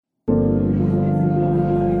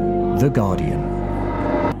The Guardian.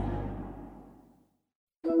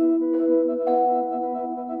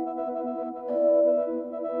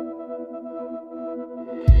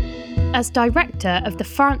 As director of the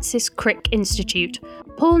Francis Crick Institute,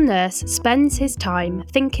 Paul Nurse spends his time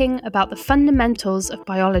thinking about the fundamentals of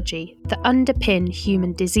biology that underpin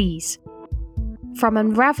human disease. From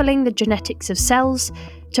unravelling the genetics of cells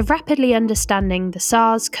to rapidly understanding the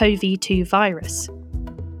SARS-CoV-2 virus.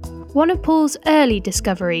 One of Paul's early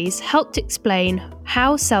discoveries helped explain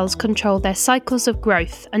how cells control their cycles of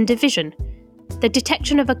growth and division, the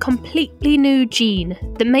detection of a completely new gene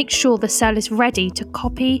that makes sure the cell is ready to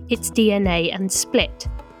copy its DNA and split.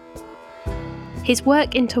 His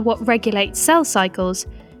work into what regulates cell cycles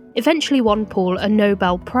eventually won Paul a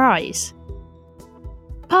Nobel Prize.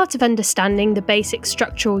 Part of understanding the basic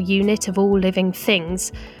structural unit of all living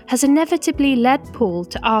things has inevitably led Paul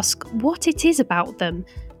to ask what it is about them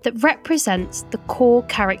that represents the core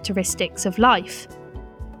characteristics of life.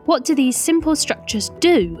 What do these simple structures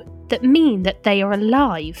do that mean that they are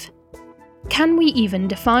alive? Can we even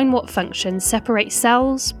define what functions separate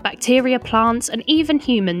cells, bacteria, plants, and even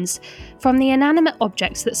humans from the inanimate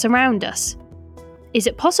objects that surround us? Is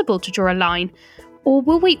it possible to draw a line, or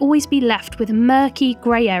will we always be left with a murky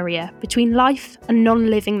grey area between life and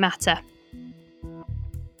non-living matter?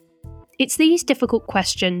 It's these difficult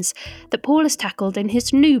questions that Paul has tackled in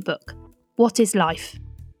his new book, What is Life?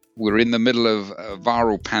 We're in the middle of a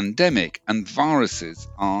viral pandemic, and viruses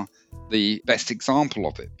are the best example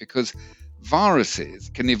of it, because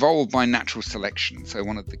viruses can evolve by natural selection, so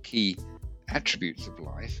one of the key attributes of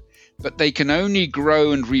life, but they can only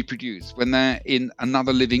grow and reproduce when they're in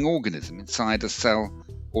another living organism, inside a cell,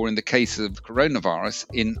 or in the case of coronavirus,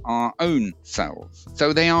 in our own cells.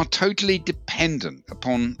 So they are totally dependent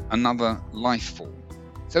upon another life form.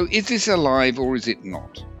 So is this alive or is it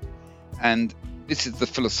not? And this is the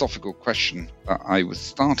philosophical question that I was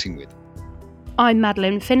starting with. I'm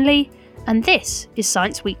Madeline Finlay, and this is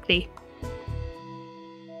Science Weekly.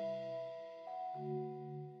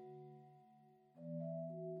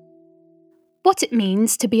 What it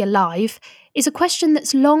means to be alive is a question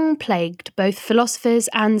that's long plagued both philosophers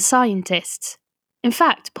and scientists. In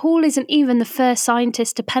fact, Paul isn't even the first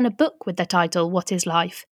scientist to pen a book with the title What is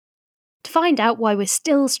Life? To find out why we're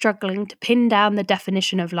still struggling to pin down the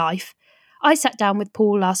definition of life, I sat down with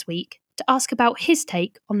Paul last week to ask about his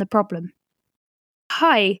take on the problem.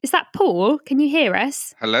 Hi, is that Paul? Can you hear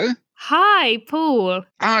us? Hello? Hi, Paul.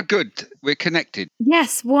 Good. We're connected.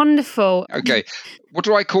 Yes, wonderful. Okay. What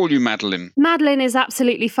do I call you, Madeline? Madeline is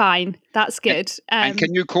absolutely fine. That's good. And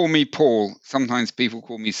can you call me Paul? Sometimes people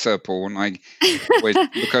call me Sir Paul, and I always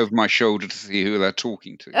look over my shoulder to see who they're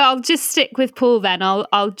talking to. I'll just stick with Paul then.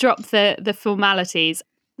 I'll drop the formalities.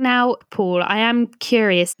 Now, Paul, I am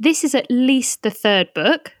curious. This is at least the third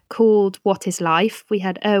book called What is Life? We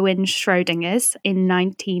had Erwin Schrödinger's in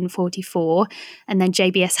 1944 and then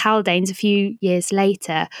JBS Haldane's a few years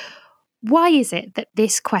later. Why is it that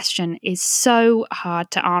this question is so hard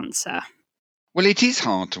to answer? Well, it is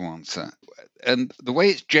hard to answer. And the way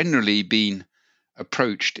it's generally been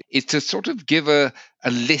approached is to sort of give a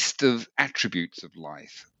list of attributes of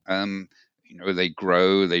life. They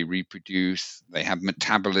grow, they reproduce, they have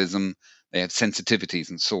metabolism, they have sensitivities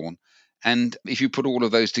and so on. And if you put all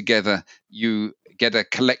of those together, you get a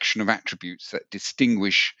collection of attributes that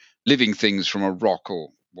distinguish living things from a rock or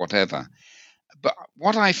whatever. But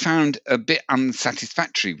what I found a bit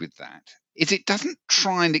unsatisfactory with that is it doesn't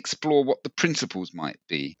try and explore what the principles might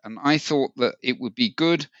be. And I thought that it would be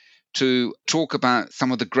good to talk about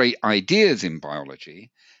some of the great ideas in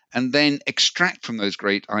biology and then extract from those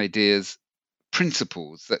great ideas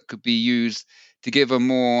principles that could be used to give a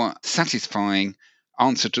more satisfying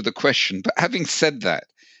answer to the question. But having said that,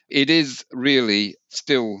 it is really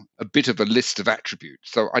still a bit of a list of attributes.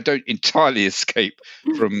 So I don't entirely escape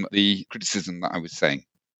from the criticism that I was saying.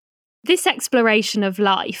 This exploration of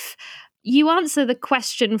life, you answer the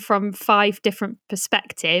question from 5 different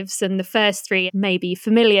perspectives, and the first 3 may be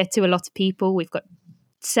familiar to a lot of people. We've got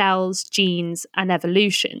cells, genes, and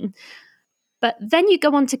evolution. But then you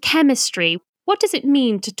go on to chemistry. What does it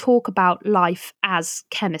mean to talk about life as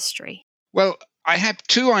chemistry? Well, I have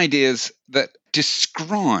 2 ideas that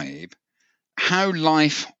describe how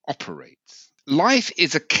life operates. Life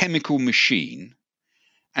is a chemical machine,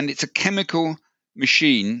 and it's a chemical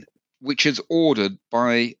machine which is ordered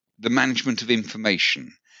by the management of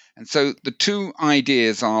information. And so the 2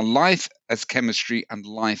 ideas are life as chemistry and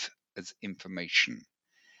life as information.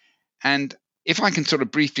 And if I can sort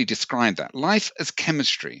of briefly describe that, life as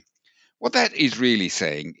chemistry, what that is really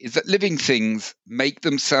saying is that living things make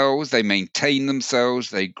themselves, they maintain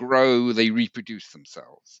themselves, they grow, they reproduce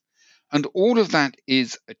themselves. And all of that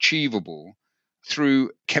is achievable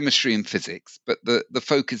through chemistry and physics, but the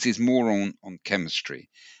focus is more on chemistry.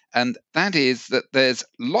 And that is that there's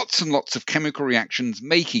lots and lots of chemical reactions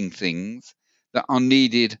making things that are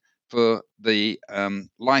needed for the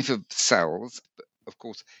life of cells. Of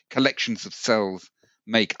course, collections of cells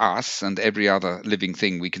make us and every other living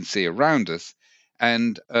thing we can see around us,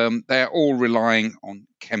 and they're all relying on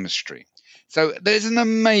chemistry. So there's an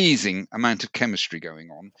amazing amount of chemistry going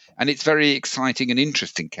on, and it's very exciting and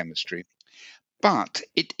interesting chemistry. But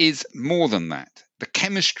it is more than that. The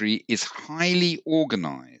chemistry is highly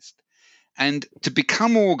organized. And to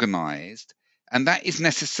become organized, and that is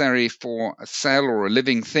necessary for a cell or a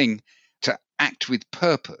living thing to act with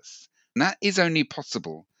purpose. And that is only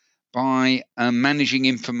possible by managing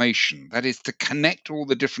information. That is to connect all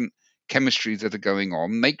the different chemistries that are going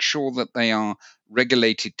on, make sure that they are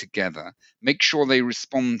regulated together, make sure they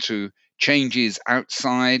respond to changes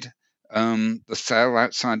outside the cell,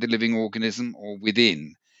 outside the living organism, or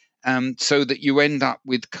within, so that you end up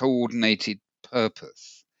with coordinated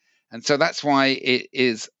purpose. And so that's why it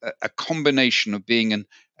is a combination of being a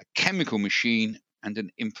chemical machine and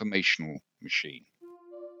an informational machine.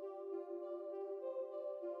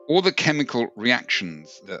 All the chemical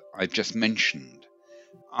reactions that I've just mentioned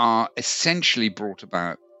are essentially brought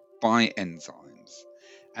about by enzymes.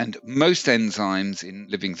 And most enzymes in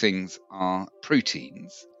living things are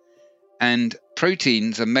proteins. And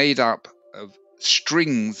proteins are made up of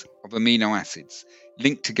strings of amino acids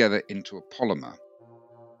linked together into a polymer.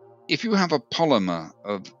 If you have a polymer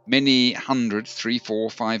of many hundreds, 3, 4,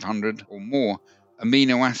 500 or more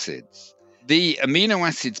amino acids, the amino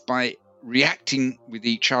acids, by reacting with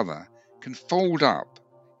each other, can fold up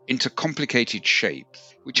into complicated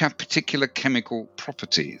shapes which have particular chemical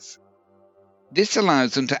properties. This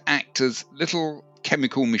allows them to act as little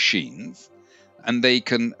chemical machines, and they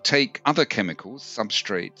can take other chemicals,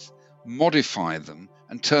 substrates, modify them,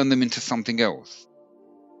 and turn them into something else.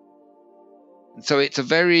 And so it's a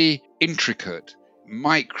very intricate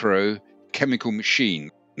micro chemical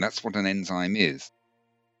machine. And that's what an enzyme is.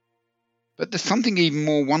 But there's something even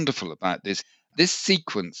more wonderful about this. This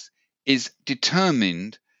sequence is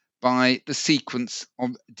determined by the sequence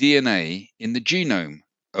of DNA in the genome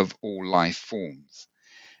of all life forms.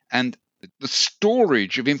 And the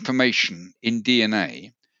storage of information in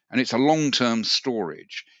DNA, and it's a long-term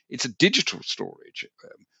storage, it's a digital storage.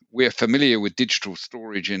 We're familiar with digital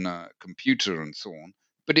storage in a computer and so on,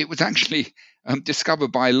 but it was actually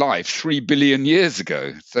discovered by life 3 billion years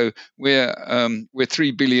ago. So we're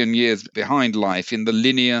 3 billion years behind life in the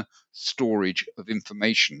linear storage of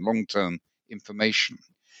information, long-term information.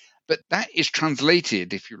 But that is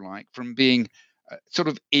translated, if you like, from being sort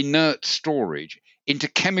of inert storage into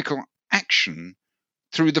chemical action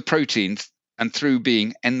through the proteins and through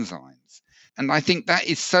being enzymes. And I think that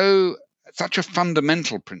is such a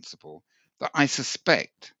fundamental principle that I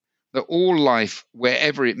suspect that all life,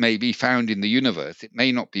 wherever it may be found in the universe, it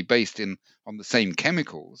may not be based on the same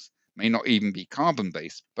chemicals, may not even be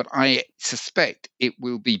carbon-based, but I suspect it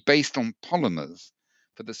will be based on polymers,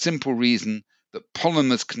 for the simple reason that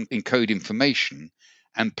polymers can encode information,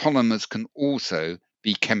 and polymers can also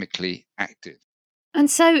be chemically active. And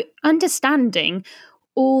so understanding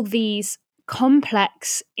all these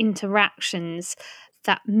complex interactions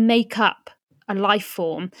that make up a life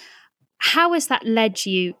form, how has that led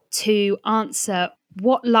you to answer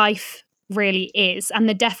what life really is and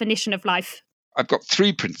the definition of life? I've got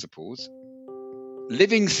 3 principles.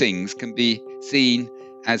 Living things can be seen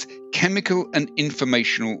as chemical and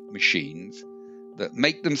informational machines that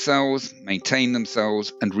make themselves, maintain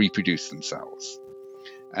themselves, and reproduce themselves.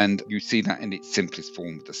 And you see that in its simplest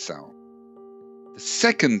form with the cell. The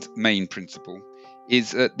second main principle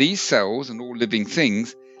is that these cells and all living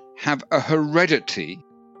things have a heredity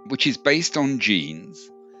which is based on genes,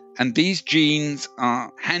 and these genes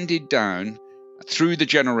are handed down through the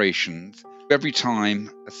generations every time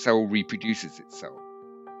a cell reproduces itself.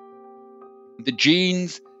 The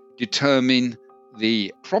genes determine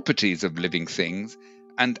the properties of living things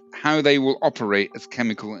and how they will operate as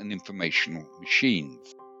chemical and informational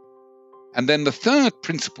machines. And then the third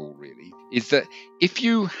principle really is that if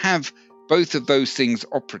you have both of those things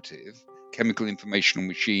operative, chemical informational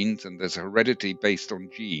machines, and there's a heredity based on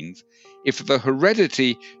genes, if the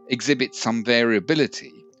heredity exhibits some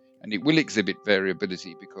variability, and it will exhibit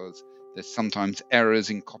variability because there's sometimes errors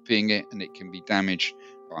in copying it and it can be damaged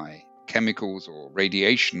by chemicals or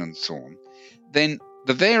radiation and so on, then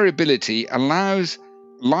the variability allows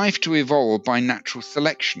life to evolve by natural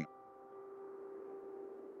selection.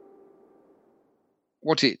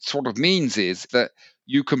 What it sort of means is that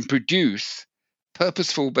you can produce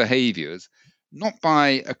purposeful behaviors, not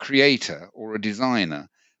by a creator or a designer,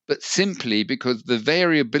 but simply because the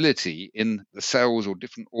variability in the cells or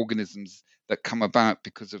different organisms that come about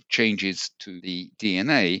because of changes to the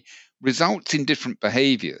DNA results in different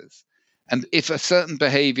behaviors. And if a certain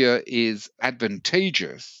behavior is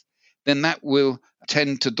advantageous, then that will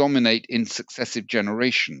tend to dominate in successive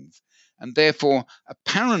generations. And therefore,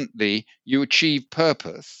 apparently, you achieve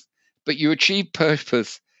purpose, but you achieve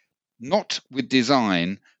purpose not with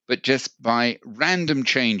design, but just by random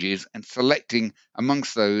changes and selecting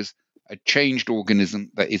amongst those a changed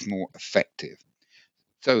organism that is more effective.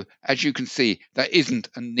 So, as you can see, that isn't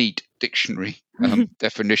a neat dictionary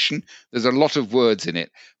definition. There's a lot of words in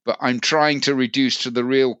it, but I'm trying to reduce to the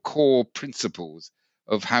real core principles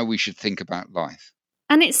of how we should think about life.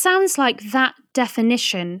 And it sounds like that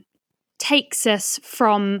definition takes us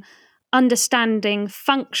from understanding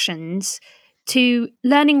functions to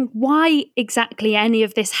learning why exactly any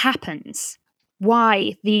of this happens,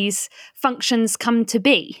 why these functions come to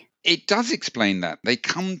be. It does explain that. They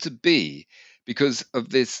come to be because of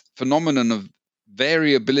this phenomenon of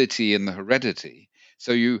variability in the heredity.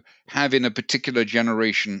 So you have in a particular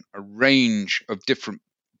generation a range of different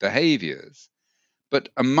behaviors, but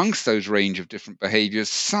amongst those range of different behaviors,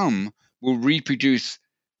 some will reproduce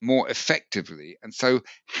more effectively and so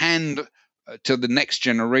hand to the next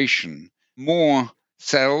generation more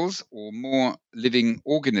cells or more living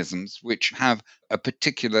organisms which have a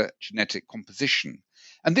particular genetic composition.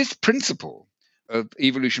 And this principle of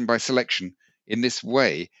evolution by selection in this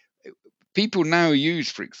way, people now use,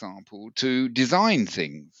 for example, to design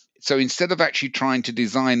things. So instead of actually trying to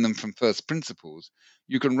design them from first principles,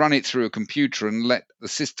 you can run it through a computer and let the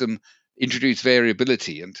system introduce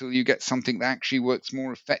variability until you get something that actually works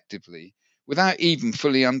more effectively without even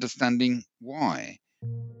fully understanding why.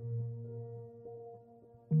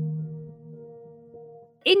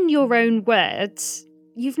 In your own words,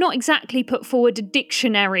 you've not exactly put forward a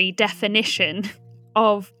dictionary definition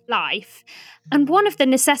of life. And one of the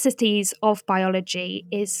necessities of biology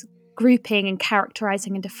is grouping and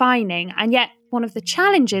characterizing and defining. And yet, one of the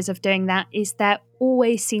challenges of doing that is there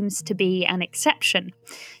always seems to be an exception.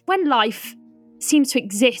 When life seems to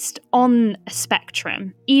exist on a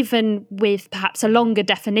spectrum, even with perhaps a longer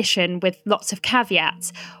definition with lots of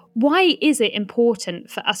caveats, why is it important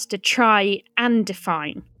for us to try and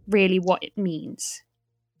define really what it means?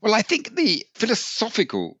 Well, I think the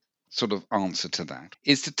philosophical sort of answer to that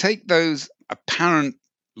is to take those apparent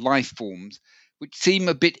life forms which seem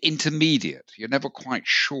a bit intermediate. You're never quite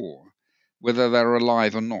sure whether they're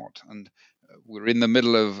alive or not. And we're in the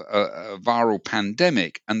middle of a viral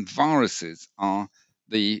pandemic, and viruses are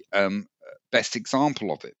the best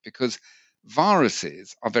example of it, because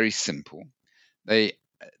viruses are very simple. They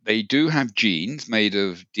do have genes made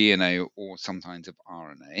of DNA or sometimes of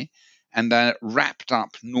RNA, and they're wrapped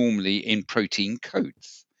up normally in protein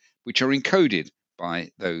coats, which are encoded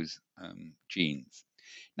by those genes.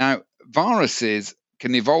 Now, viruses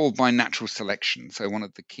can evolve by natural selection, so one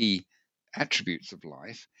of the key attributes of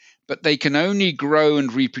life, but they can only grow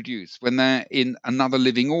and reproduce when they're in another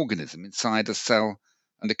living organism inside a cell,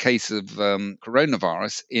 in the case of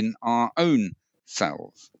coronavirus, in our own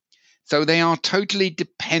cells. So they are totally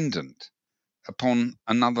dependent upon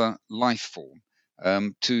another life form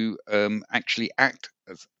to actually act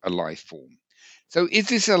as a life form. So is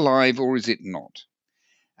this alive or is it not?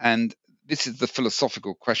 And this is the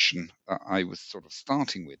philosophical question that I was sort of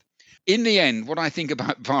starting with. In the end, what I think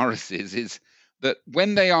about viruses is that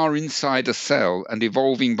when they are inside a cell and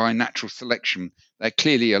evolving by natural selection, they're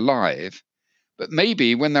clearly alive. But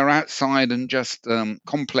maybe when they're outside and just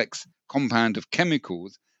complex compound of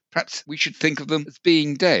chemicals, perhaps we should think of them as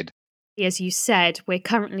being dead. As you said, we're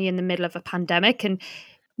currently in the middle of a pandemic, and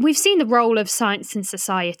we've seen the role of science in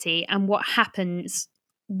society and what happens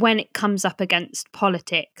when it comes up against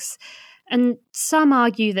politics. And some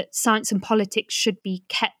argue that science and politics should be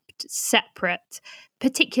kept separate,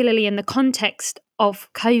 particularly in the context of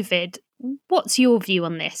COVID. What's your view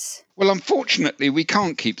on this? Well, unfortunately, we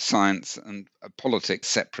can't keep science and politics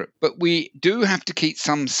separate, but we do have to keep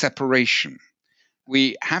some separation.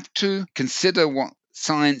 We have to consider what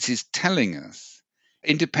science is telling us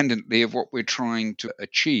independently of what we're trying to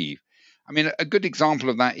achieve. I mean, a good example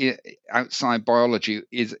of that outside biology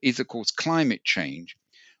is of course, climate change,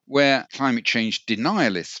 where climate change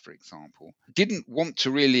denialists, for example, didn't want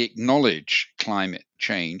to really acknowledge climate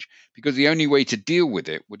change because the only way to deal with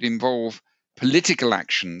it would involve political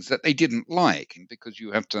actions that they didn't like, because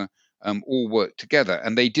you have to all work together.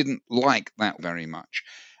 And they didn't like that very much.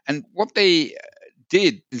 And what they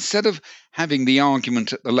did, instead of having the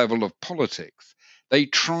argument at the level of politics, they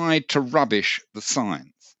tried to rubbish the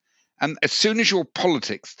science. And as soon as your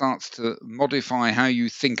politics starts to modify how you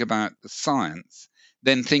think about the science,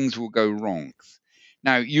 then things will go wrong.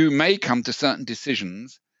 Now, you may come to certain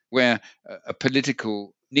decisions where a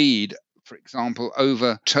political need, for example,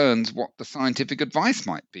 overturns what the scientific advice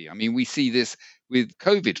might be. I mean, we see this with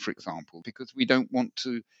COVID, for example, because we don't want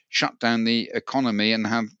to shut down the economy and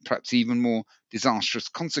have perhaps even more disastrous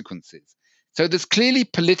consequences. So there's clearly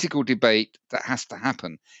political debate that has to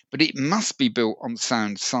happen, but it must be built on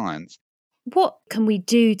sound science. What can we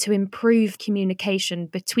do to improve communication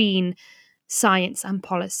between science and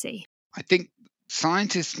policy? I think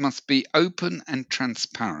scientists must be open and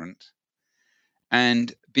transparent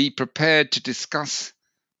and be prepared to discuss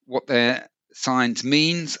what their science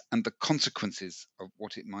means and the consequences of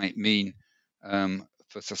what it might mean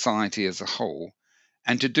for society as a whole,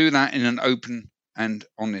 and to do that in an open and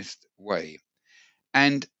honest way.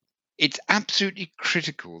 And it's absolutely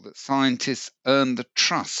critical that scientists earn the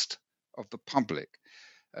trust of the public,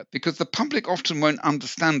 because the public often won't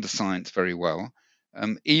understand the science very well.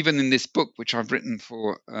 Even in this book, which I've written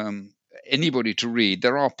for anybody to read,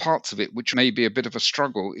 there are parts of it which may be a bit of a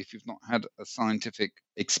struggle if you've not had a scientific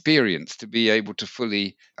experience to be able to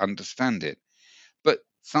fully understand it. But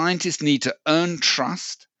scientists need to earn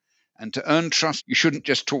trust. And to earn trust, you shouldn't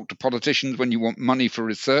just talk to politicians when you want money for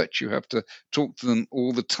research. You have to talk to them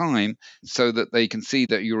all the time so that they can see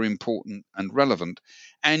that you're important and relevant.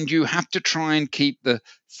 And you have to try and keep the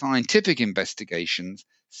scientific investigations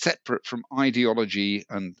separate from ideology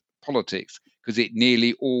and politics, because it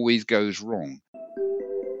nearly always goes wrong.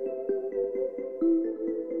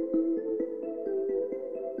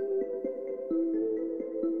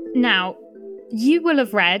 Now, you will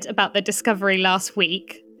have read about the discovery last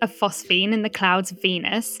week of phosphine in the clouds of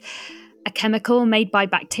Venus, a chemical made by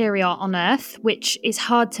bacteria on Earth, which is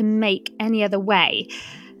hard to make any other way.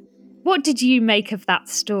 What did you make of that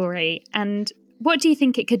story, and what do you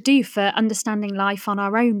think it could do for understanding life on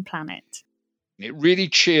our own planet? It really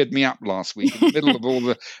cheered me up last week in the middle of all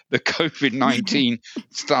the COVID-19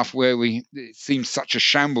 stuff where it seems such a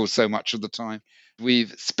shambles so much of the time.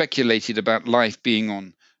 We've speculated about life being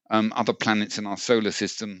on other planets in our solar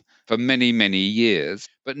system for many, many years,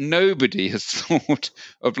 but nobody has thought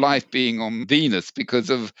of life being on Venus because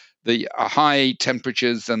of the high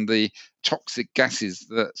temperatures and the toxic gases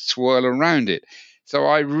that swirl around it. So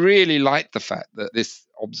I really like the fact that this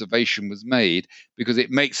observation was made, because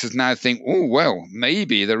it makes us now think, oh, well,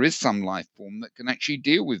 maybe there is some life form that can actually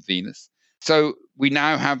deal with Venus. So we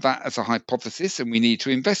now have that as a hypothesis, and we need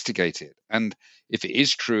to investigate it. And if it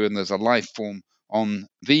is true and there's a life form on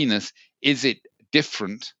Venus, is it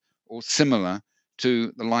different or similar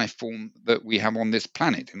to the life form that we have on this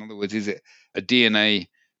planet? In other words, is it a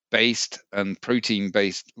DNA-based and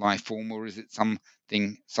protein-based life form, or is it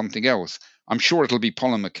something else? I'm sure it'll be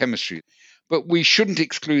polymer chemistry. But we shouldn't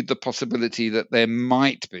exclude the possibility that there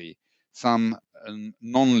might be some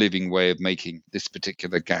non-living way of making this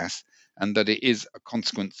particular gas, and that it is a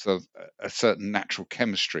consequence of a certain natural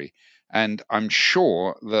chemistry. And I'm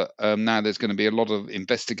sure that now there's going to be a lot of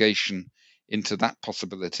investigation into that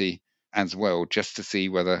possibility as well, just to see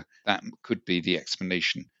whether that could be the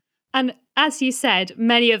explanation. And as you said,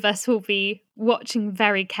 many of us will be watching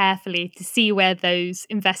very carefully to see where those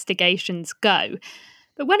investigations go.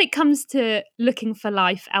 But when it comes to looking for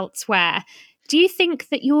life elsewhere, do you think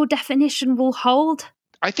that your definition will hold?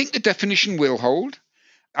 I think the definition will hold.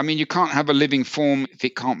 I mean, you can't have a living form if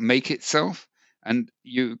it can't make itself, and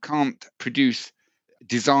you can't produce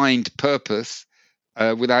designed purpose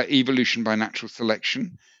without evolution by natural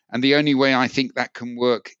selection. And the only way I think that can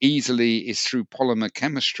work easily is through polymer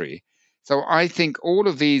chemistry. So I think all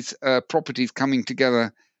of these properties coming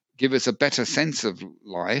together give us a better sense of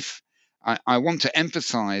life. I want to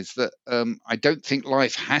emphasize that I don't think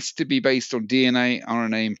life has to be based on DNA,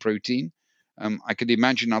 RNA, and protein. I could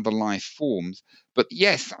imagine other life forms. But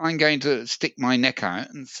yes, I'm going to stick my neck out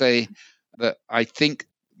and say that I think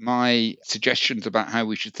my suggestions about how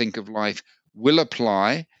we should think of life will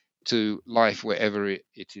apply to life wherever it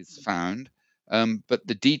is found. But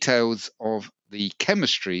the details of the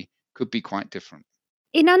chemistry could be quite different.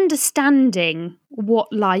 In understanding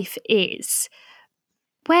what life is,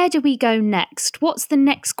 where do we go next? What's the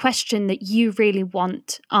next question that you really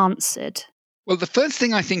want answered? Well, the first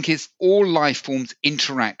thing I think is all life forms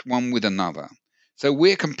interact one with another. So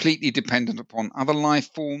we're completely dependent upon other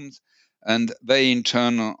life forms, and they in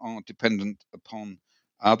turn are dependent upon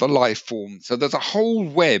other life forms. So there's a whole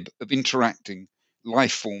web of interacting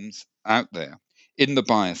life forms out there in the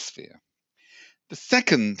biosphere. The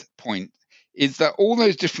second point is that all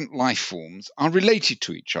those different life forms are related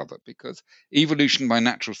to each other, because evolution by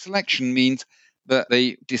natural selection means that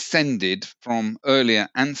they descended from earlier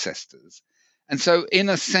ancestors. And so, in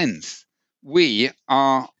a sense, we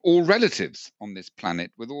are all relatives on this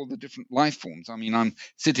planet with all the different life forms. I mean, I'm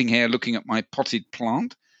sitting here looking at my potted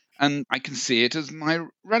plant, and I can see it as my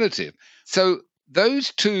relative. So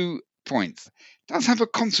those 2 points does have a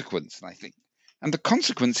consequence, I think. And the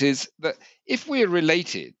consequence is that if we're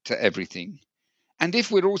related to everything, and if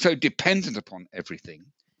we're also dependent upon everything,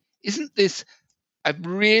 isn't this a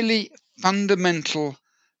really fundamental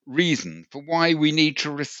reason for why we need to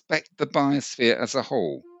respect the biosphere as a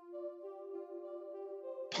whole?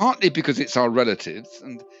 Partly because it's our relatives,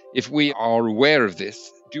 and if we are aware of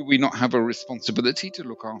this, do we not have a responsibility to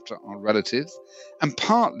look after our relatives? And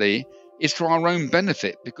partly it's for our own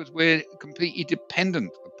benefit, because we're completely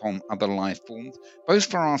dependent upon other life forms, both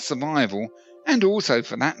for our survival and also,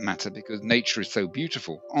 for that matter, because nature is so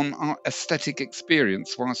beautiful, on our aesthetic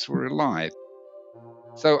experience whilst we're alive.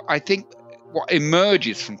 So I think what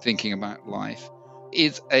emerges from thinking about life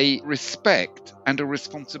is a respect and a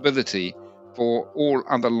responsibility for all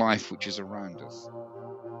other life which is around us.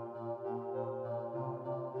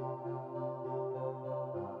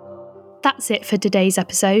 That's it for today's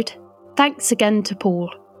episode. Thanks again to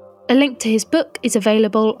Paul. A link to his book is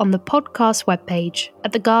available on the podcast webpage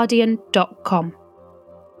at theguardian.com.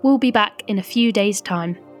 We'll be back in a few days'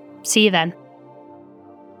 time. See you then.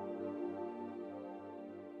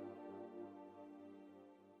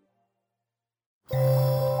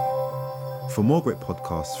 For more great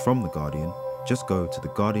podcasts from The Guardian, just go to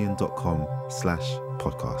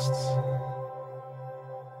theguardian.com/podcasts.